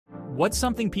What's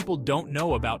something people don't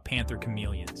know about panther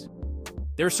chameleons?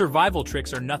 Their survival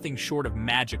tricks are nothing short of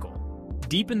magical.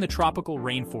 Deep in the tropical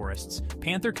rainforests,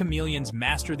 panther chameleons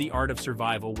master the art of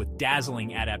survival with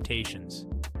dazzling adaptations.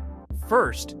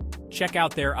 First, check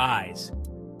out their eyes.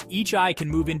 Each eye can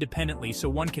move independently so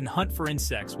one can hunt for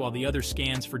insects while the other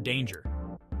scans for danger.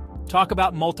 Talk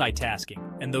about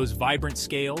multitasking and those vibrant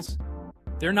scales.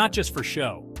 They're not just for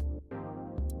show.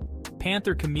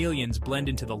 Panther chameleons blend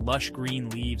into the lush green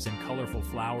leaves and colorful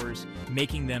flowers,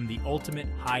 making them the ultimate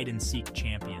hide-and-seek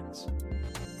champions.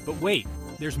 But wait,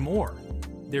 there's more.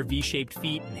 Their V-shaped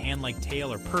feet and hand-like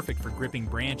tail are perfect for gripping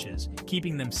branches,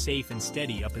 keeping them safe and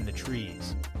steady up in the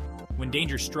trees. When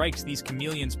danger strikes, these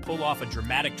chameleons pull off a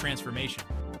dramatic transformation.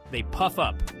 They puff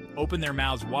up, open their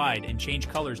mouths wide, and change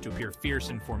colors to appear fierce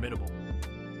and formidable.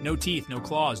 No teeth, no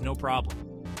claws, no problem.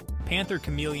 Panther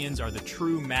chameleons are the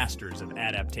true masters of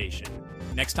adaptation.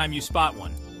 Next time you spot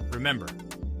one, remember,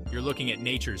 you're looking at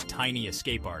nature's tiny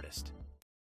escape artist.